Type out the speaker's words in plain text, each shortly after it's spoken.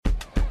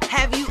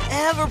Have you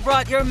ever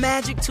brought your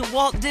magic to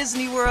Walt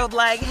Disney World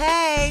like,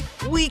 hey,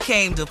 we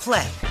came to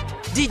play?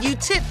 Did you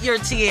tip your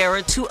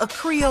tiara to a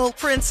Creole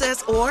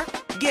princess or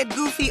get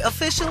goofy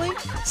officially?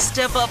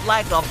 Step up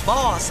like a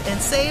boss and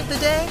save the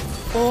day?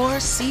 Or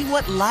see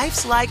what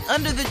life's like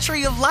under the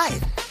tree of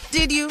life?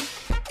 Did you?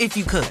 If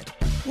you could.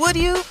 Would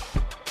you?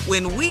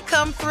 When we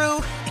come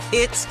through,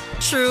 it's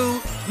true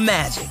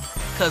magic.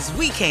 'Cause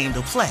we came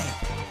to play.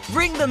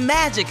 Bring the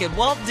magic at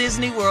Walt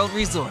Disney World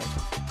Resort.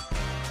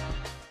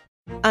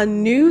 A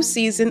new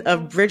season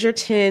of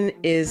Bridgerton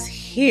is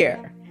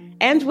here.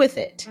 And with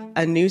it,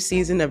 a new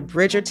season of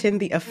Bridgerton,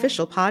 the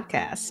official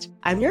podcast.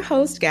 I'm your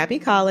host, Gabby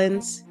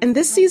Collins, and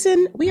this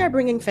season, we are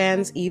bringing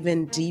fans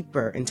even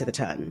deeper into the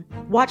ton.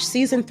 Watch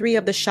season 3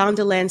 of the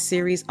Shondaland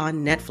series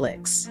on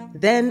Netflix.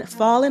 Then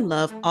fall in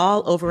love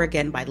all over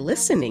again by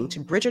listening to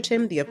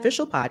Bridgerton, the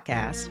official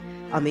podcast,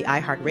 on the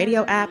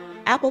iHeartRadio app,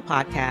 Apple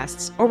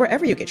Podcasts, or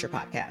wherever you get your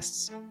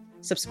podcasts.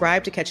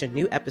 Subscribe to catch a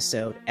new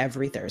episode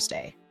every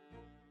Thursday.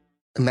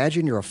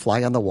 Imagine you're a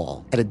fly on the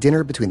wall at a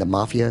dinner between the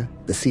mafia,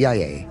 the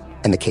CIA,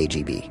 and the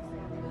KGB.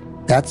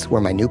 That's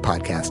where my new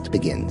podcast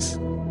begins.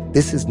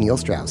 This is Neil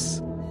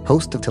Strauss,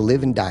 host of To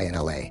Live and Die in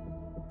LA,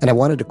 and I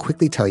wanted to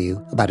quickly tell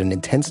you about an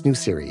intense new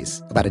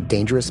series about a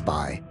dangerous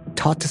spy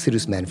taught to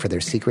seduce men for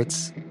their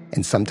secrets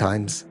and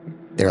sometimes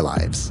their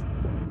lives.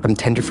 From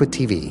Tenderfoot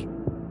TV,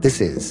 this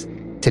is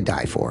To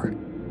Die For.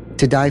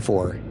 To Die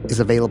For is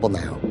available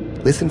now.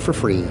 Listen for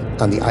free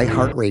on the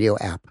iHeartRadio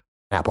app,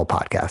 Apple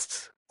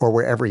Podcasts, or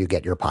wherever you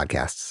get your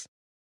podcasts.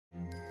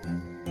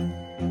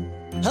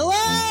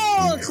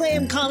 Hello,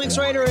 acclaimed comics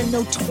writer and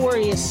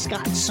notorious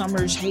Scott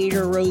Summers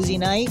hater, Rosie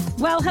Knight.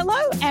 Well, hello,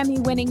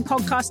 Emmy-winning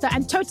podcaster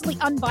and totally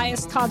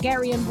unbiased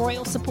Targaryen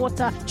royal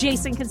supporter,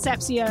 Jason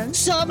Concepcion.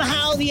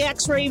 Somehow the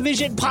X-Ray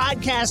Vision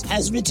podcast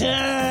has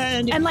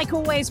returned. And like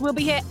always, we'll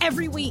be here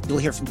every week. You'll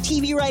hear from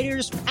TV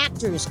writers,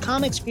 actors,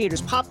 comics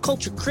creators, pop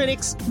culture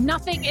critics.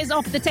 Nothing is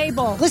off the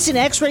table. Listen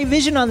to X-Ray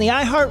Vision on the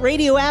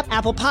iHeartRadio app,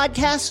 Apple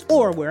Podcasts,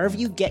 or wherever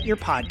you get your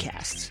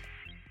podcasts.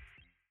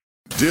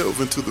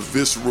 Delve into the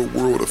visceral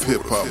world of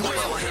hip-hop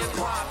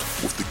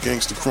with the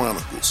Gangster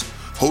Chronicles,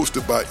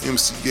 hosted by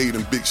MC Gate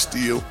and Big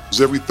Steel.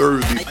 Every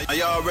Thursday, a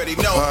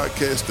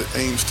podcast that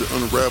aims to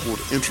unravel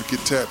the intricate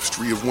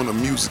tapestry of one of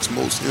music's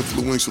most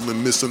influential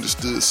and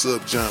misunderstood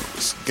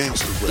subgenres,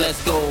 gangster rap.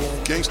 Let's go.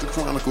 Gangster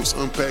Chronicles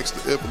unpacks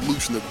the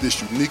evolution of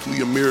this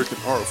uniquely American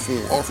art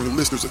form, offering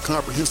listeners a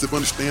comprehensive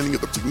understanding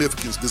of the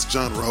significance this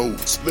genre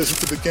holds. Listen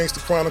to the Gangster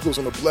Chronicles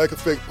on the Black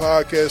Effect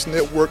Podcast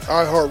Network,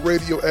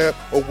 iHeartRadio app,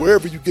 or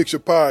wherever you get your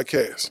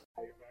podcasts.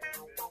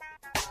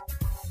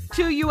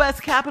 2 U.S.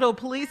 Capitol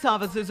police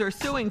officers are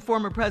suing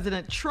former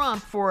President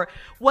Trump for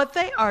what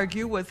they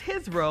argue was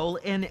his role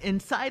in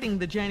inciting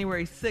the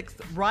January 6th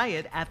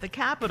riot at the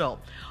Capitol.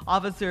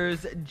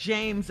 Officers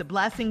James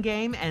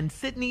Blasingame and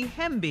Sidney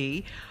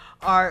Hemby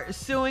are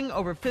suing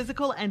over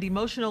physical and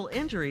emotional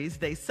injuries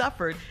they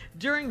suffered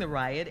during the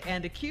riot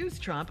and accuse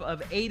Trump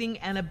of aiding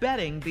and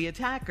abetting the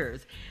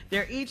attackers.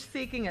 They're each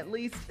seeking at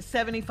least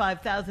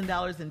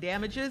 $75,000 in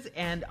damages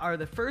and are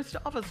the first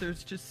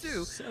officers to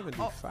sue.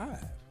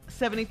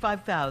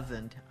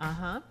 75,000,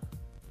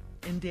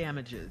 in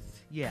damages.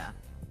 Yeah.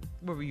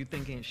 What were you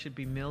thinking? It should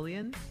be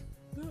millions?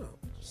 No,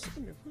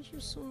 what you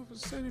suing for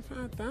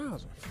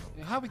 75,000?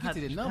 How we get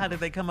to the number? How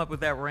did they come up with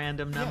that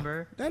random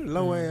number? That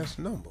low ass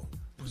number.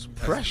 There's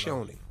pressure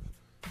on it.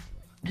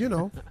 You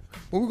know,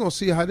 but we're gonna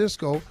see how this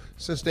go.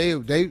 Since they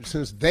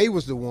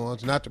was the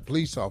ones, not the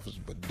police officers,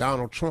 but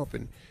Donald Trump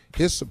and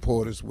his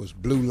supporters was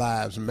Blue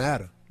Lives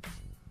Matter.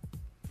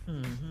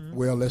 Mm-hmm.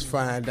 Well, let's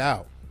find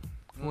out.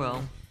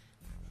 Well.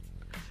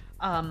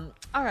 All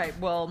right,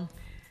 well,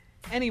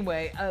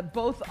 anyway,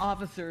 both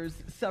officers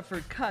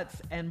suffered cuts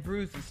and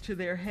bruises to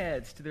their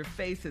heads, to their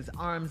faces,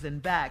 arms,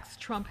 and backs.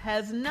 Trump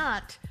has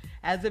not,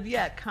 as of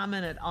yet,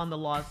 commented on the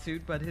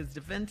lawsuit, but his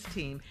defense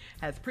team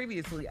has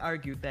previously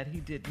argued that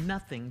he did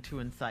nothing to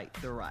incite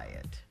the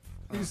riot.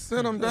 He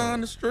sent them down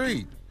the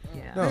street.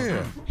 Yeah.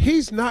 No,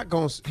 he's not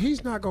gonna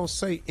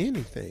say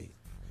anything.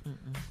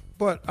 Mm-mm.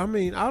 But I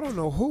mean, I don't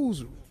know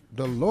who's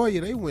the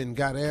lawyer they went and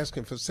got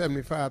asking for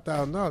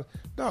 $75,000.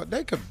 No,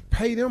 they could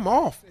pay them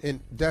off,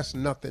 and that's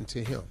nothing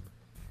to him.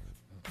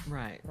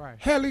 Right.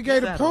 Hell, he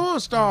gave a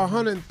porn star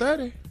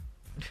 $130.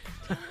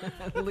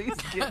 At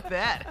least get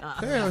that.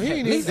 Huh? Hell, he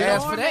ain't even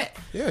asked for that.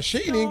 Yeah, she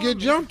didn't get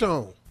jumped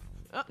on.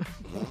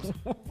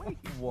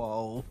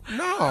 Whoa.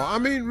 No, I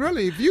mean,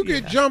 really, if you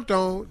get jumped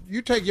on,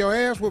 you take your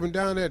ass whooping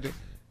down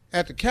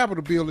at the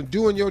Capitol building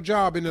doing your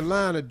job in the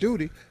line of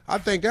duty. I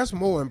think that's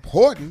more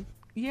important.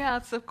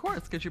 Yes, of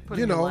course, because you're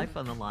putting your life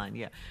on the line.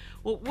 Yeah.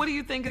 Well, what do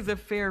you think is a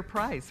fair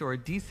price or a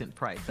decent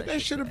price? They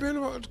should have been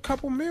a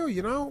couple million.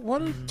 You know,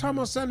 what are you talking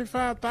about?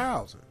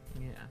 75,000.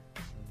 Yeah.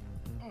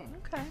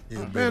 Okay.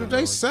 Man, if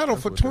they settle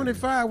for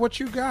 25,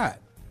 what you got?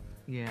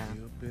 Yeah.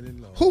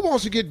 Who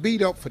wants to get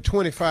beat up for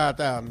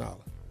 $25,000?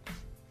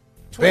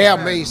 Bear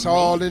mace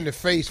all in the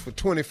face for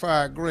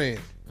 $25,000.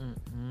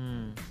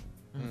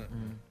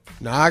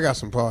 Now I got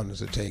some partners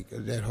that take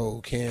that whole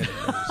can of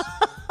mace.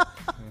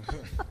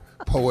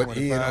 pour it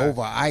in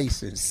over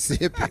ice and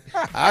sip it.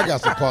 I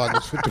got some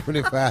partners for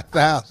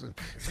 $25,000.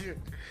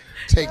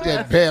 Take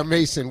that Bear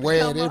Mason,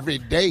 wear it every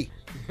day.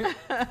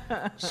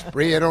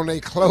 Spray it on their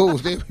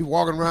clothes. They be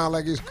walking around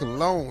like it's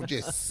cologne,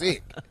 just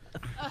sick.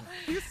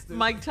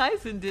 Mike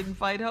Tyson didn't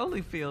fight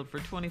Holyfield for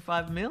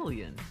 $25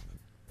 million.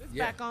 It's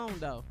back on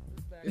though.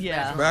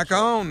 Yeah, back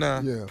on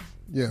now.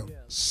 Yeah.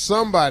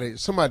 Somebody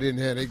didn't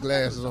have their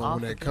glasses on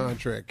when that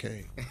contract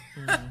came.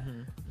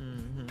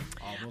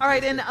 All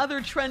right, in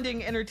other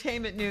trending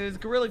entertainment news,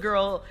 Gorilla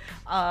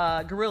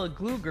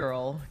Glue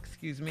Girl,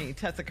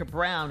 Tessica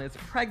Brown is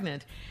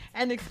pregnant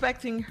and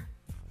expecting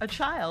a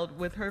child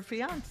with her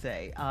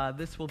fiance.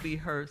 This will be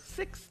her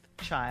 6th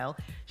child.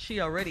 She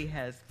already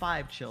has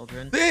 5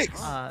 children.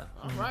 6. All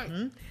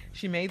right.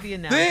 She made the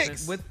announcement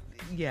 6. with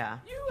he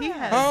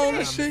has. How old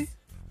is she?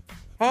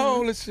 How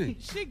old is she?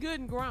 She good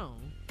and grown.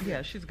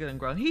 Yeah, she's good and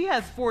grown. He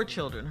has 4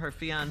 children, her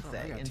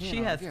fiance, and she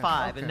has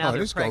 5, and now Oh,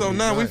 they're this gonna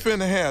pregnant. So now we Right.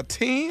 finna have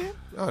 10?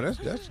 Oh,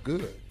 that's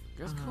good.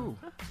 That's cool.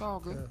 It's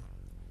all good.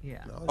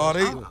 Yeah. No, Oh,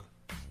 that's good.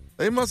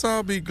 they must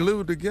all be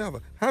glued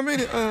together. How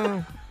many?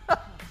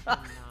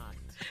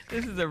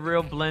 This is a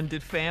real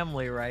blended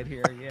family right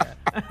here, yeah.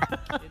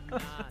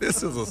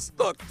 This is a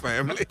stuck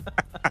family.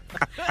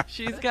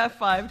 She's got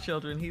 5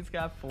 children. He's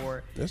got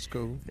 4. That's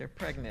cool. They're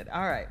pregnant.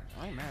 All right.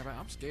 I ain't mad about it.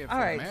 I'm scared for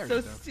All right. marriage, So,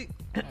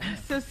 though.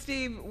 so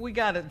Steve, we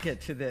got to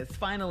get to this.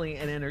 Finally,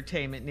 in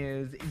entertainment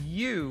news,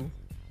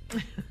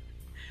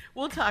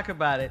 we'll talk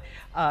about it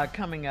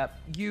coming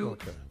up.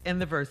 In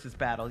the versus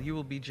battle, you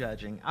will be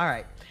judging. All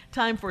right.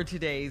 Time for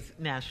today's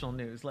national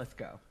news. Let's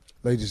go.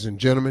 Ladies and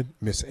gentlemen,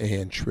 Miss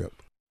Ann Tripp.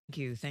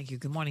 Thank you.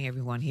 Good morning,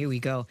 everyone. Here we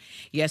go.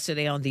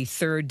 Yesterday, on the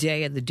 3rd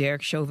day of the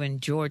Derek Chauvin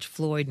George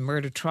Floyd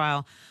murder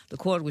trial, the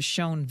court was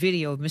shown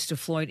video of Mr.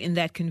 Floyd in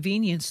that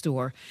convenience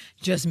store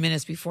just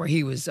minutes before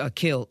he was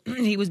killed.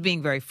 He was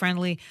being very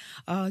friendly,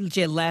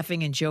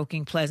 laughing and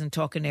joking, pleasant,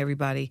 talking to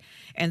everybody.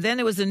 And then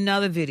there was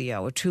another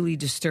video, a truly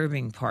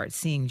disturbing part,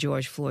 seeing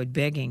George Floyd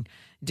begging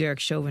Derek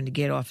Chauvin to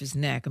get off his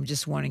neck. I'm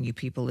just warning you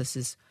people, this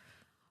is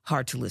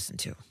hard to listen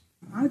to.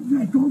 I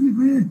can't COVID,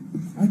 man.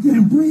 I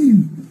can't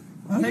breathe.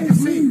 Take a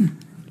seat.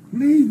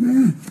 Please,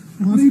 man.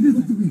 Please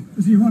listen to me.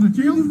 Is he going to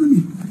jail?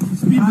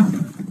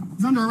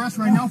 He's under arrest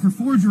right now for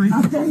forgery.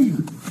 I'll tell you.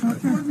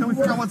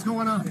 Tell what's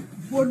going on.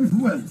 Forgery for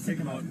what? Take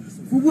him out.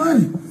 For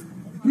what?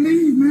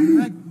 Please,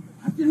 man.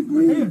 I can't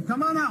breathe. Hey,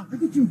 come on out.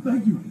 Look at you.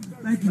 Thank you.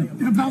 Thank you.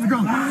 Get on the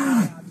ground.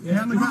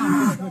 Yeah, on the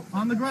ground.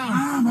 On the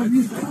ground. My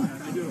wrist.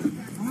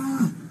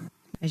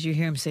 As you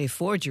hear him say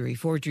forgery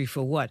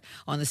for what?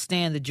 On the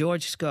stand,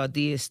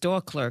 the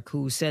store clerk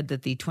who said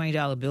that the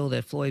 $20 bill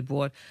that Floyd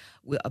bought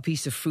a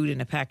piece of fruit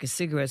and a pack of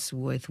cigarettes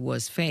with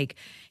was fake,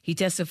 he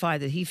testified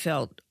that he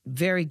felt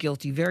very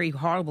guilty, very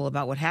horrible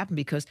about what happened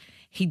because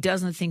he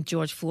doesn't think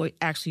George Floyd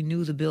actually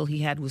knew the bill he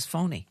had was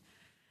phony.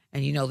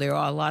 And, you know, there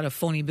are a lot of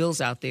phony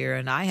bills out there,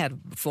 and I had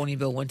a phony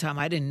bill one time.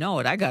 I didn't know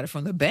it. I got it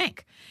from the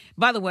bank.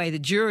 By the way, the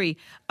jury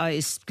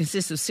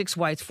consists of 6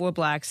 whites, 4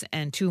 blacks,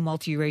 and 2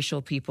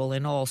 multiracial people,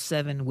 in all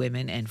 7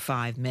 women and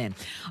 5 men.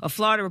 A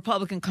Florida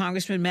Republican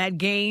Congressman, Matt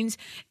Gaetz,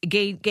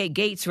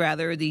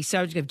 the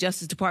subject of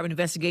Justice Department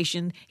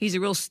investigation. He's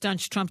a real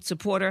staunch Trump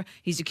supporter.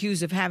 He's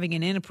accused of having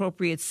an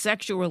inappropriate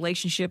sexual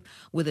relationship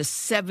with a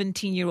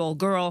 17-year-old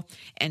girl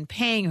and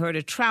paying her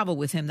to travel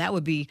with him. That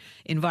would be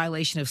in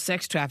violation of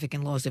sex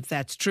trafficking laws if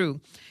that's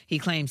true. He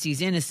claims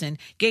he's innocent.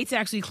 Gaetz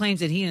actually claims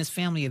that he and his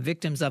family are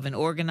victims of an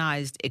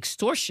organized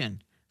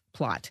extortion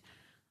plot,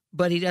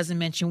 but he doesn't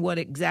mention what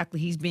exactly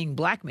he's being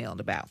blackmailed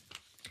about.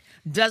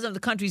 Dozens of the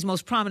country's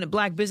most prominent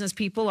black business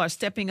people are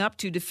stepping up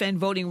to defend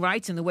voting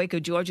rights in the wake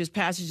of Georgia's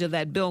passage of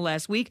that bill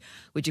last week,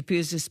 which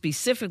appears to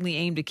specifically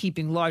aimed at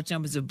keeping large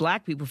numbers of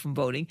black people from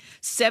voting.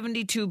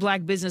 72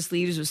 black business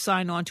leaders have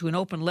signed on to an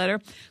open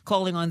letter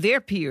calling on their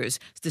peers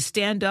to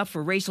stand up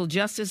for racial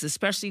justice,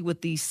 especially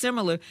with the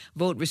similar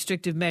vote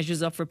restrictive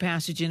measures up for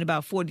passage in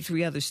about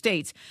 43 other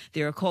states.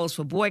 There are calls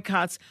for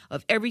boycotts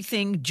of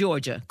everything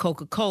Georgia,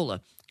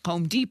 Coca-Cola,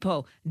 Home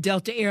Depot,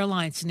 Delta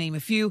Airlines, to name a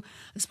few.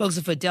 A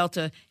spokesman for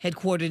Delta,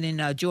 headquartered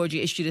in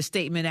Georgia, issued a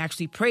statement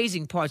actually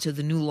praising parts of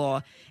the new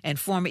law, and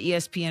former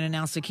ESPN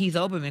announcer Keith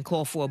Olbermann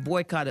called for a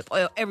boycott of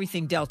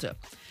everything Delta.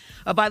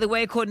 By the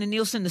way, according to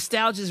Nielsen,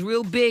 nostalgia is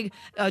real big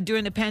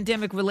during the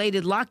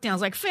pandemic-related lockdowns,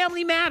 like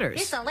Family Matters.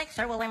 This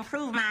elixir will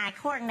improve my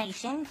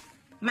coordination,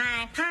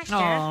 my posture.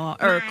 Oh,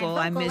 Urkel,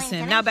 I miss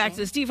him. Now back to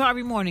the Steve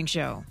Harvey Morning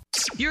Show.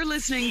 You're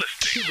listening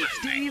to the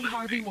Steve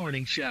Harvey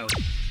Morning Show.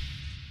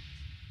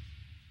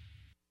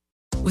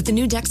 With the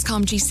new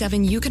Dexcom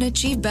G7, you can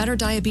achieve better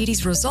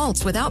diabetes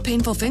results without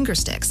painful finger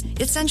sticks.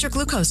 It sends your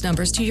glucose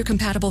numbers to your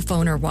compatible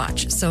phone or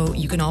watch, so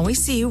you can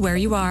always see where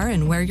you are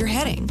and where you're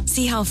heading.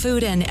 See how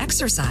food and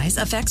exercise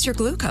affects your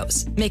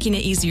glucose, making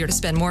it easier to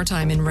spend more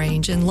time in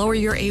range and lower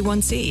your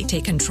A1C.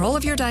 Take control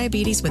of your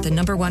diabetes with the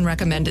 #1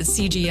 recommended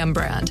CGM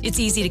brand. It's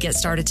easy to get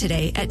started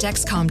today at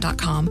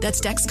Dexcom.com.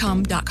 That's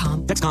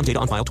Dexcom.com. Dexcom data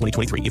on file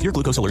 2023. If your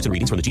glucose alerts and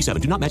readings from the G7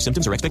 do not match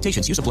symptoms or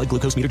expectations, use a blood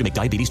glucose meter to make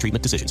diabetes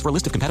treatment decisions. For a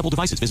list of compatible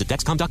devices, visit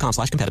Dexcom.com/compatibility.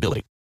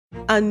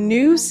 A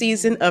new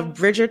season of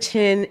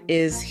Bridgerton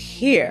is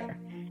here.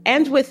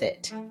 and with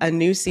it, a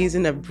new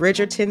season of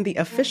Bridgerton, the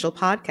official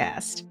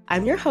podcast.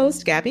 I'm your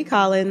host, Gabby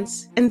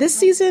Collins, and this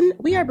season,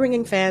 we are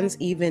bringing fans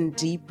even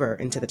deeper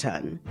into the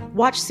ton.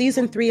 Watch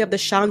season 3 of the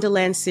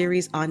Shondaland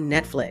series on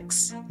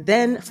Netflix.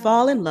 Then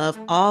fall in love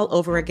all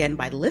over again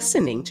by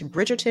listening to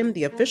Bridgerton,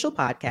 the official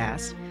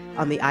podcast,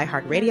 on the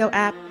iHeartRadio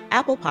app,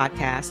 Apple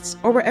Podcasts,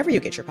 or wherever you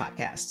get your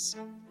podcasts.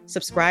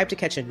 Subscribe to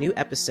catch a new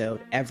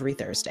episode every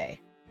Thursday.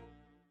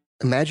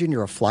 Imagine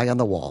you're a fly on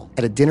the wall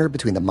at a dinner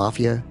between the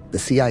mafia, the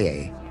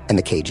CIA, and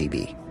the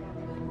KGB.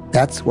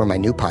 That's where my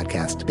new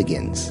podcast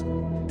begins.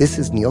 This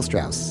is Neil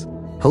Strauss,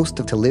 host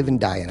of To Live and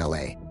Die in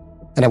LA,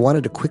 and I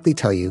wanted to quickly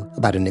tell you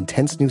about an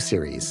intense new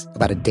series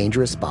about a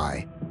dangerous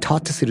spy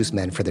taught to seduce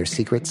men for their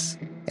secrets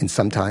and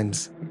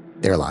sometimes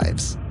their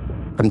lives.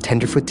 From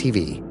Tenderfoot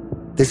TV,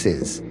 this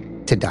is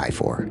To Die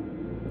For.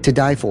 To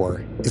Die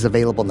For is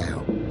available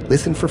now.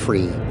 Listen for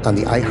free on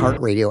the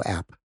iHeartRadio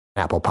app,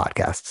 Apple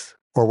Podcasts,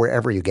 or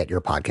wherever you get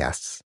your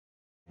podcasts.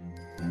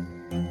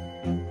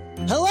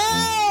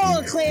 Hello,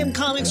 acclaimed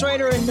comics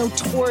writer and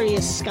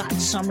notorious Scott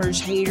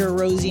Summers hater,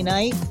 Rosie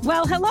Knight.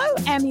 Well, hello,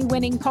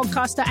 Emmy-winning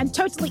podcaster and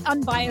totally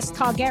unbiased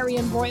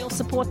Targaryen royal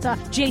supporter,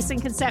 Jason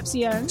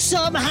Concepcion.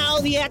 Somehow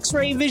the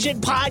X-Ray Vision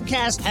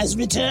podcast has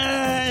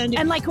returned.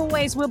 And like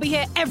always, we'll be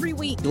here every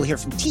week. You'll hear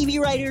from TV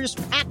writers,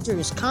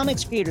 actors,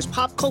 comics creators,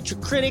 pop culture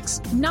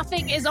critics.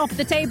 Nothing is off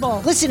the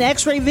table. Listen to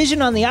X-Ray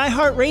Vision on the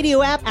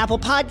iHeartRadio app, Apple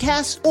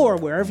Podcasts, or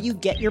wherever you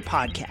get your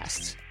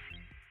podcasts.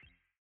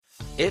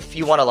 If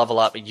you want to level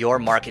up your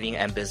marketing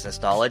and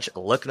business knowledge,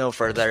 look no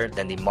further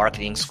than the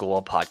Marketing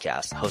School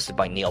podcast, hosted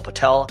by Neil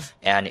Patel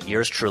and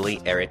yours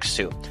truly, Eric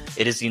Su.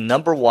 It is the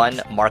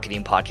 #1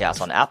 marketing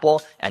podcast on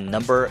Apple and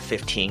number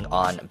 15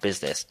 on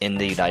business in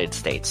the United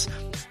States.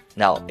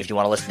 Now, if you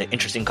want to listen to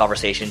interesting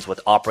conversations with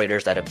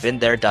operators that have been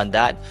there, done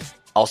that,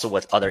 also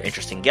with other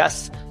interesting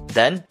guests,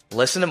 then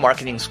listen to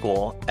Marketing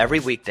School every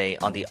weekday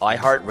on the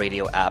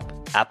iHeartRadio app,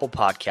 Apple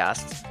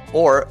Podcasts,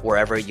 or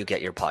wherever you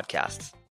get your podcasts.